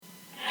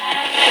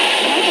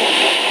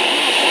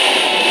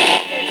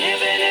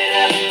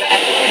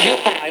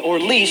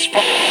police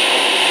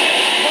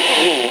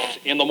rules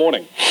in the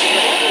morning.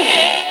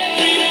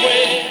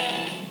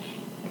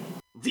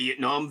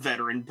 Vietnam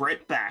veteran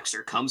Brett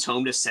Baxter comes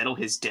home to settle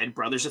his dead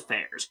brother's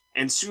affairs,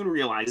 and soon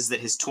realizes that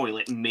his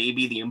toilet may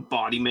be the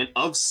embodiment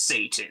of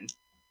Satan.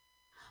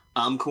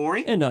 I'm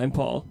Corey. And I'm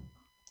Paul.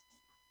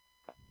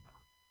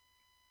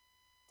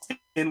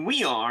 And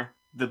we are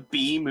the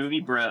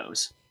B-Movie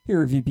Bros. Here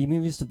we review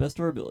B-movies to the best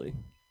of our ability.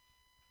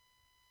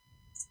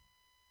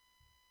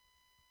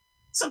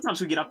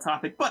 Sometimes we get off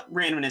topic, but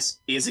randomness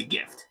is a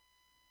gift.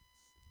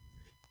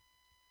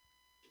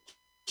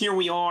 Here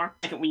we are,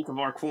 second week of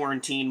our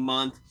quarantine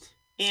month,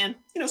 and,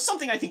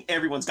 something I think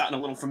everyone's gotten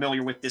a little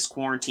familiar with this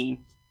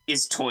quarantine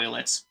is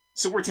toilets.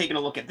 So we're taking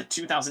a look at the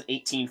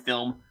 2018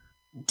 film,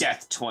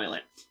 Death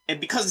Toilet. And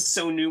because it's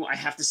so new, I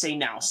have to say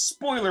now,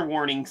 spoiler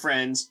warning,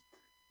 friends,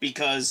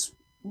 because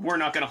we're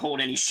not going to hold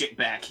any shit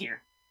back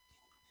here.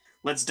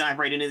 Let's dive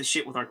right into the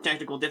shit with our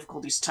technical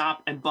difficulties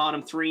top and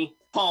bottom three.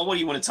 Paul, what do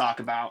you want to talk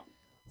about?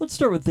 Let's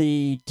start with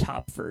the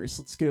top first.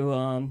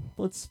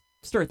 Let's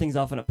start things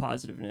off on a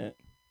positive note.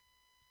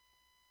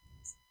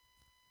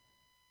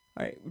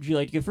 All right, would you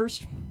like to go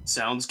first?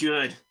 Sounds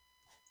good.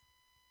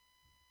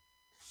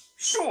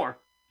 Sure.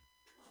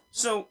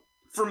 So,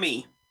 for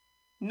me,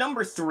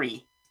 number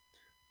 3,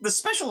 the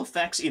special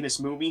effects in this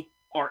movie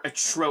are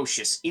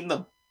atrocious in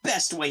the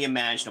best way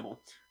imaginable.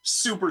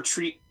 Super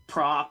cheap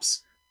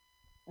props,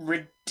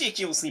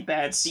 ridiculously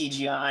bad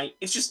CGI.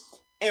 It's just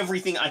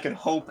everything I could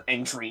hope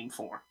and dream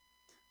for.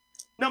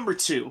 Number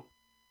 2,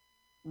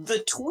 the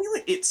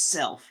toilet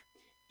itself,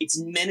 its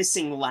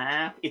menacing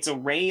laugh, its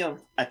array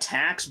of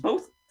attacks,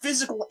 both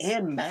physical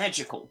and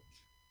magical.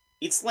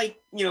 It's like,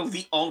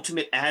 the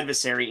ultimate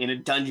adversary in a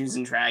Dungeons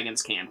 &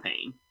 Dragons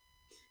campaign.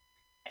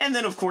 And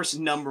then, of course,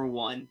 number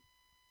 1,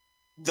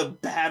 the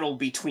battle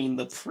between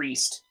the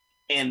priest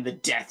and the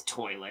death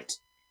toilet.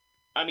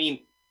 I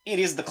mean, it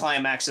is the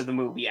climax of the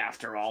movie,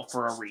 after all,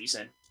 for a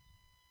reason.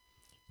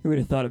 Who would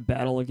have thought a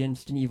battle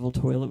against an evil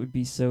toilet would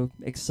be so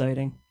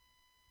exciting?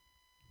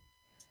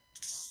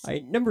 All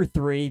right, number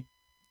 3,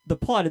 the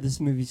plot of this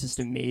movie is just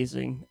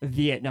amazing. A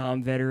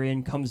Vietnam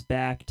veteran comes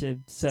back to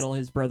settle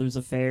his brother's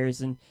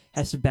affairs and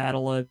has to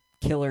battle a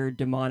killer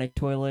demonic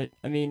toilet.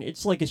 I mean,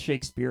 it's like a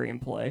Shakespearean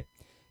play.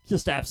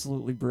 Just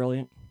absolutely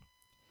brilliant.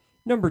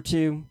 Number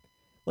 2,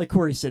 like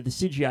Corey said, the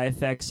CGI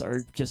effects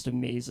are just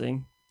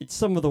amazing. It's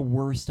some of the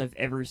worst I've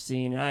ever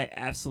seen, and I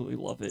absolutely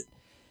love it.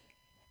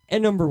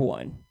 And number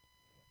 1,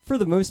 for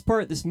the most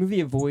part, this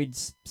movie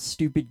avoids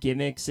stupid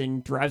gimmicks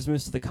and drives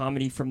most of the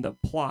comedy from the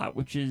plot,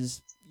 which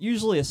is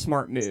usually a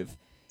smart move.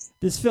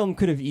 This film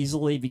could have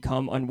easily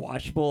become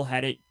unwatchable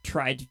had it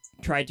tried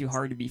too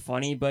hard to be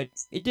funny, but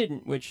it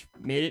didn't, which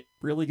made it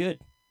really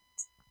good.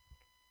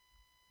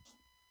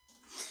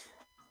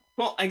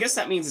 Well, I guess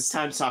that means it's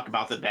time to talk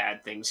about the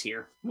bad things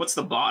here. What's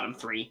the bottom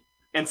 3?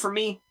 And for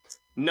me,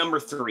 number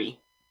 3.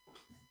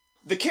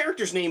 The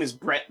character's name is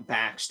Brett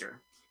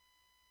Baxter.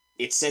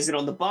 It says it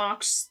on the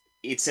box,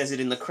 it says it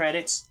in the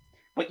credits,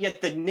 but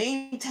yet the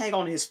name tag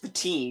on his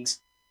fatigues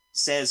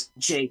says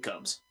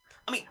Jacobs.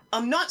 I mean,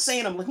 I'm not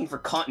saying I'm looking for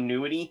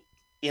continuity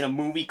in a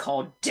movie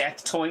called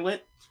Death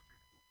Toilet,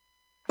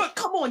 but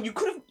come on, you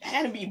could have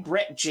had him be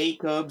Brett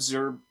Jacobs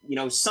or,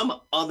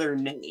 some other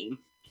name.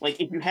 Like,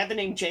 if you had the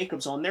name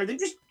Jacobs on there, then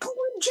just call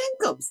him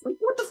Jacobs. Like,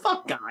 what the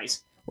fuck,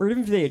 guys? Or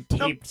even if they had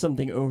taped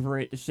something over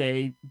it to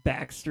say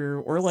Baxter,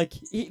 or like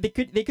they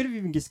could have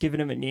even just given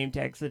him a name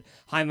tag said,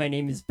 "Hi, my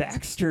name is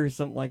Baxter," or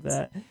something like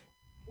that.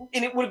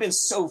 And it would have been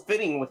so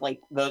fitting with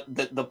like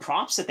the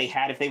props that they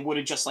had if they would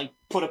have just like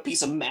put a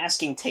piece of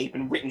masking tape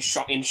and written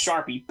in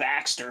Sharpie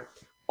Baxter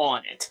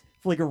on it,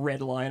 like a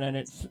red line on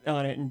it,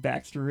 and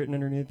Baxter written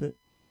underneath it.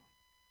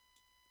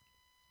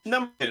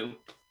 Number 2,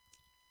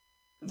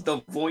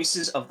 the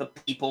voices of the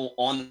people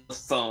on the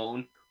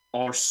phone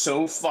are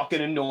so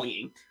fucking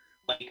annoying.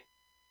 Like,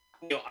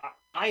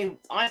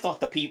 I thought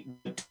the people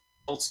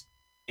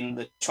in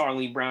the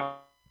Charlie Brown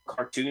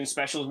cartoon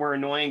specials were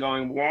annoying,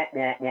 going wah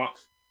wah wah.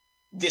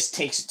 This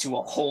takes it to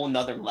a whole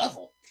nother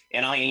level,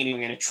 and I ain't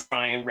even gonna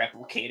try and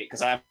replicate it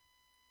because I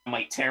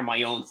might tear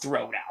my own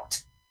throat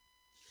out.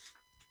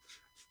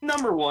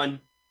 Number 1,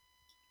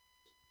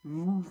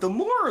 the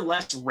more or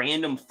less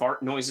random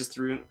fart noises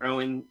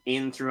thrown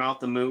in throughout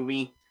the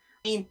movie.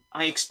 I mean,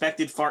 I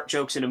expected fart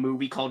jokes in a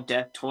movie called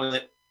Death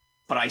Toilet,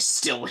 but I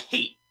still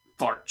hate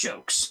fart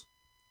jokes.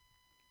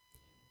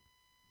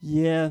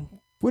 Yeah,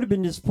 would have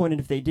been disappointed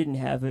if they didn't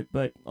have it,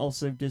 but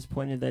also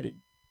disappointed that it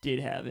did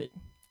have it.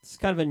 It's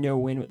kind of a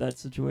no-win with that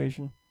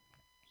situation.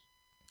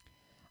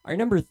 Our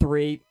number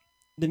 3,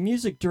 the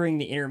music during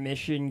the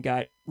intermission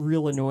got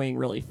real annoying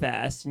really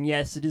fast. And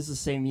yes, it is the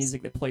same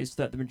music that plays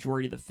throughout the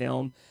majority of the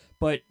film,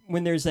 but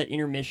when there's that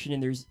intermission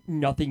and there's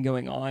nothing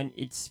going on,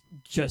 it's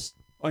just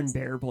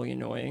unbearably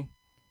annoying.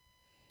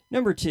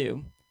 Number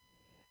 2,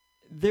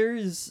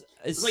 there's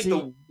a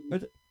scene...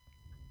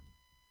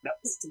 That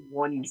was the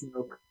one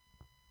joke.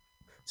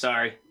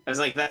 Sorry. I was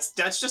like, that's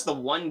just the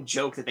one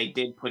joke that they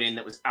did put in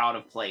that was out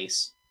of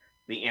place.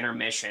 The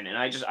intermission. And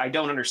I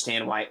don't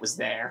understand why it was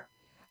there.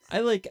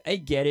 I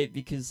get it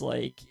because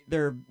like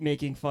they're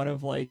making fun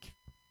of like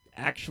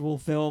actual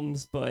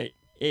films, but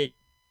it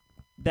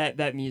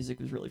that music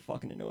was really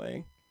fucking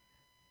annoying.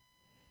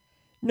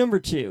 Number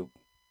 2,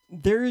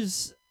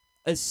 there's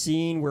a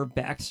scene where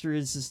Baxter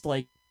is just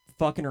like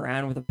fucking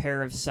around with a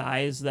pair of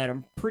sais that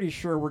I'm pretty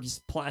sure were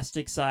just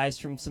plastic sais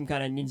from some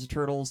kind of Ninja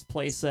Turtles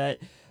playset.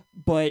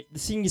 But the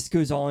scene just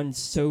goes on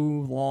so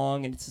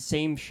long and it's the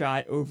same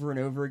shot over and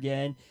over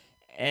again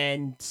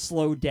and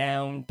slowed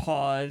down,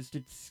 paused.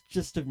 It's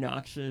just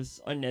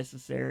obnoxious,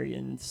 unnecessary,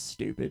 and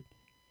stupid.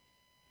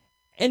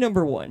 And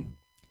number 1,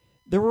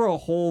 there were a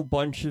whole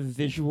bunch of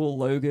visual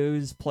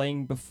logos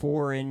playing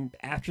before and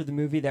after the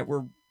movie that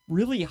were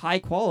really high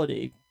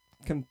quality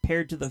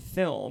compared to the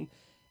film.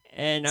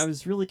 And I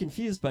was really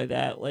confused by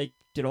that. Like,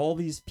 did all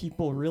these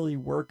people really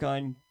work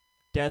on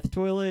Death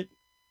Toilet?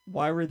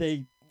 Why were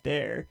they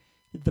there?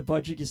 Did the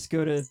budget just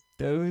go to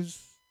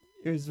those?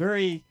 It was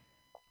very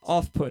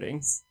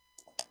off-putting.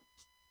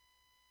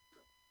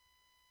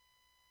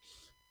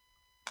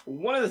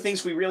 One of the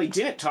things we really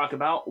didn't talk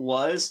about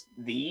was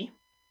the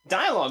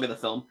dialogue of the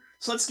film.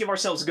 So let's give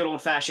ourselves a good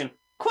old-fashioned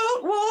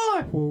quote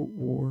war! Quote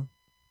war.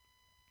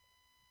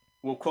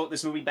 We'll quote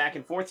this movie back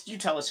and forth. You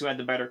tell us who had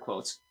the better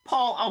quotes.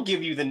 Paul, I'll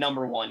give you the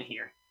number 1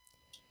 here.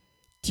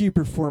 Do you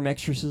perform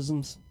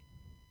exorcisms?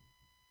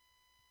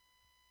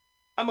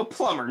 I'm a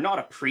plumber, not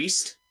a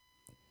priest.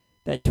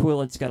 That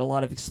toilet's got a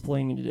lot of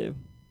explaining to do.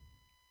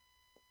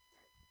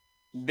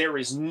 There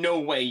is no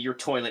way your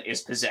toilet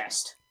is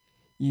possessed.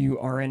 You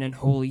are an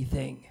unholy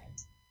thing.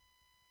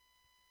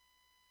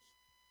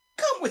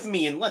 Come with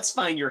me and let's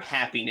find your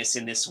happiness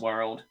in this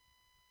world.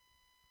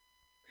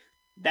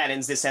 That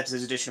ends this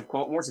episode's edition of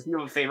Quote Wars. If you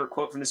have a favorite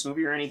quote from this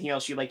movie or anything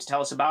else you'd like to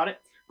tell us about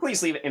it,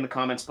 please leave it in the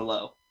comments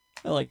below.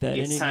 I like that.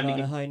 It's time to on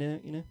get... a high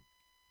note, you know?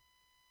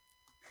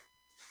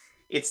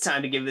 It's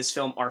time to give this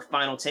film our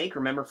final take.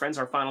 Remember, friends,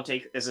 our final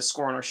take is a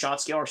score on our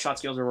shot scale. Our shot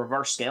scale is a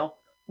reverse scale.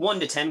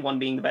 1 to 10, 1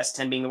 being the best,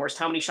 10 being the worst.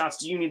 How many shots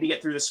do you need to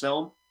get through this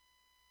film?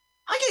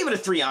 I gave it a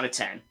 3 out of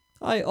 10.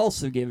 I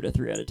also gave it a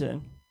 3 out of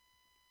 10.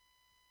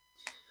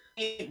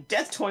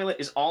 Death Toilet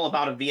is all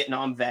about a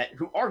Vietnam vet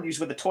who argues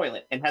with a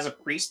toilet and has a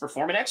priest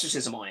perform an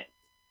exorcism on it.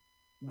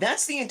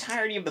 That's the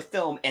entirety of the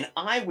film, and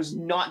I was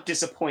not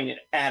disappointed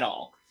at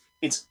all.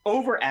 It's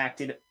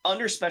overacted,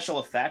 under special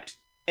effect,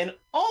 and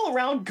all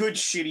around good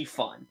shitty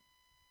fun.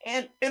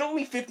 And in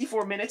only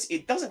 54 minutes,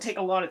 it doesn't take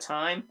a lot of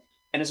time,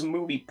 and is a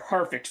movie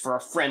perfect for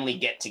a friendly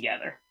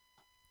get-together.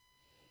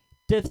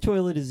 Death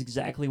Toilet is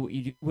exactly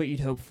what you'd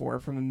hope for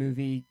from a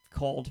movie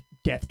called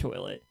Death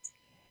Toilet.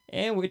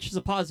 And which is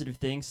a positive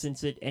thing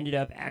since it ended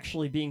up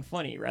actually being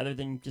funny rather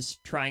than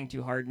just trying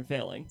too hard and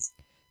failing.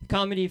 The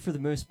comedy for the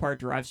most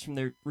part derives from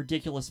the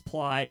ridiculous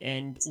plot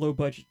and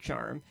low-budget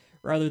charm,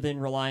 rather than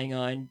relying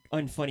on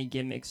unfunny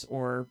gimmicks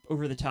or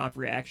over-the-top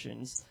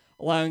reactions,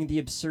 allowing the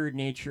absurd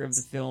nature of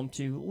the film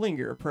to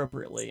linger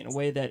appropriately in a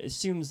way that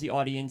assumes the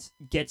audience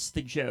gets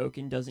the joke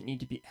and doesn't need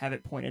to have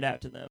it pointed out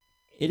to them.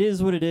 It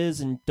is what it is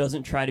and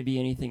doesn't try to be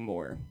anything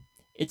more.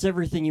 It's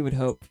everything you would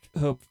hope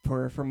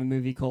for from a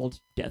movie called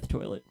Death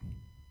Toilet.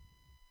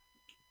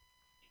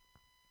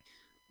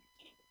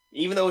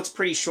 Even though it's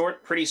pretty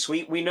short, pretty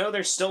sweet, we know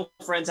there's still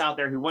friends out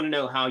there who want to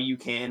know how you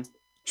can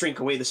drink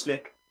away this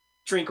flick.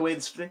 Drink away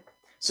this flick.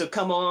 So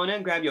come on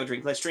and grab your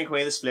drink. Let's drink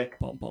away this flick.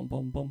 Bum, bum,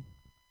 bum, bum.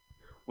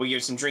 We'll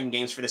give some drinking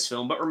games for this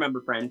film, but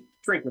remember, friend,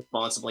 drink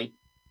responsibly.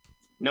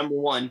 Number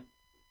 1,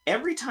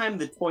 every time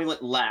the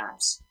toilet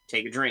laughs,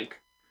 take a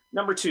drink.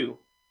 Number 2,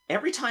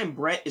 every time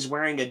Brett is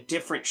wearing a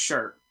different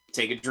shirt,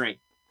 take a drink.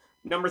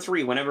 Number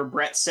 3, whenever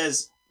Brett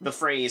says the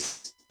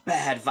phrase,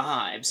 bad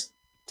vibes,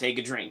 take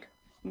a drink.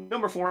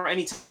 Number 4,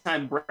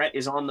 anytime Brett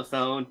is on the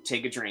phone,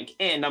 take a drink.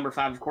 And number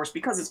 5, of course,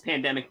 because it's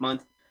pandemic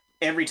month,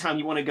 every time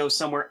you want to go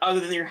somewhere other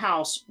than your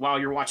house while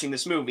you're watching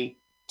this movie,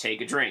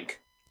 take a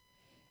drink.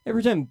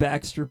 Every time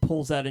Baxter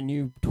pulls out a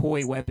new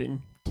toy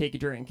weapon, take a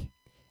drink.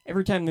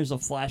 Every time there's a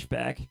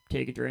flashback,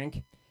 take a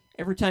drink.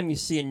 Every time you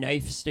see a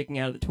knife sticking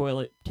out of the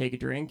toilet, take a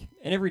drink.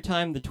 And every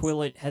time the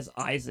toilet has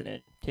eyes in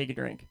it, take a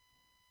drink.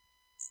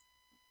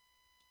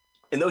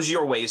 And those are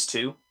your ways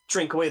to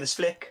drink away this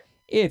flick.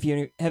 If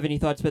you have any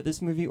thoughts about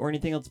this movie or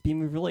anything else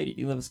B-movie related,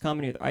 you can leave us a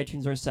comment either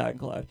iTunes or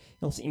SoundCloud. You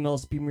can also email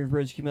us at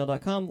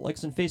bmoviebros@gmail.com, like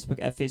us on Facebook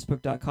at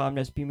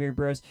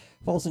facebook.com/bmoviebros,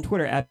 follow us on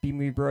Twitter at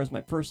bmoviebros, my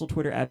personal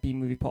Twitter at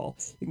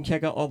bmoviepaul. You can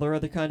check out all our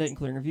other content,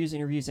 including reviews,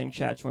 interviews, and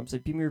chats from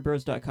website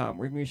bmoviebros.com,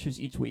 where we review shows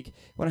each week. If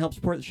you want to help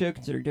support the show,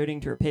 consider donating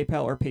to our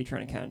PayPal or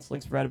Patreon accounts.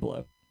 Links provided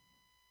below.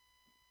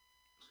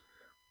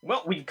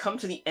 Well, we've come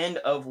to the end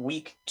of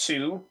week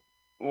 2,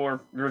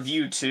 or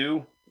review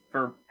 2,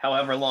 for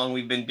however long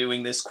we've been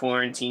doing this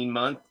quarantine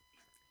month.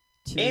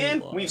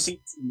 And we've seen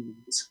some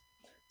movies.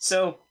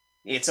 So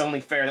it's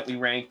only fair that we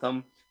rank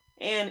them.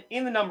 And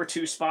in the number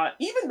 2 spot,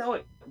 even though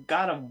it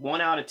got a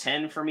 1 out of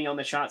 10 for me on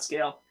the shot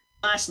scale,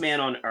 Last Man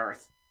on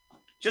Earth.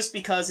 Just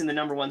because in the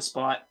number 1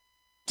 spot,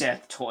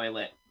 Death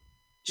Toilet.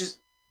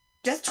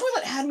 Death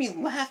Toilet had me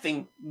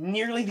laughing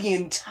nearly the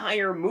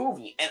entire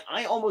movie. And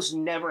I almost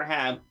never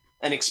have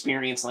an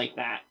experience like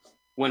that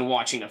when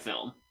watching a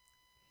film.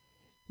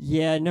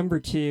 Yeah,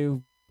 number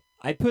 2,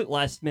 I put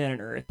Last Man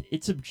on Earth.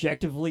 It's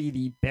objectively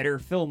the better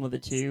film of the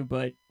two,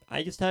 but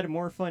I just had a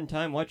more fun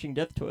time watching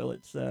Death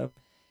Toilet, so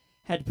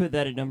had to put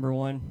that at number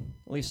 1,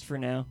 at least for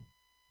now.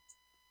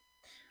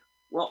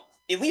 Well,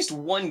 at least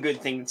one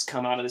good thing that's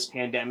come out of this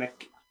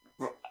pandemic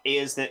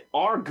is that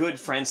our good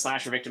friend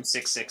Slasher Victim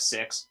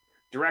 666,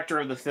 director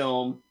of the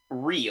film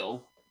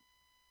Real,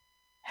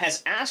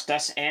 has asked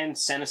us and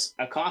sent us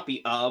a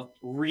copy of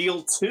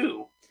Real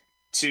 2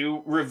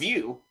 to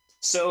review.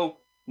 So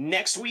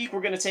next week,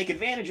 we're going to take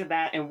advantage of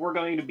that, and we're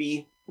going to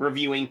be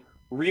reviewing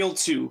Real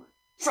 2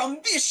 from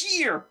this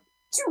year,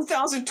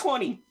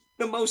 2020,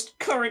 the most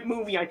current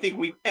movie I think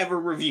we've ever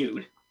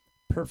reviewed.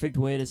 Perfect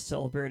way to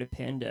celebrate a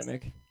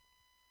pandemic.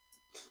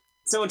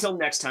 So until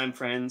next time,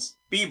 friends,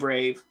 be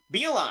brave,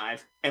 be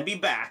alive, and be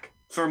back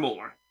for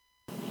more.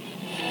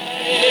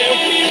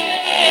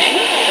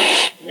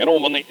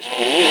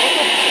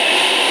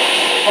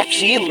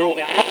 Jag